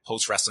at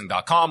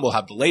postwrestling.com. We'll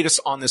have the latest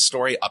on this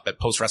story up at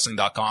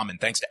postwrestling.com. And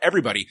thanks to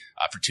everybody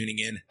for tuning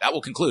in. That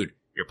will conclude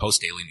your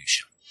Post Daily News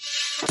Show.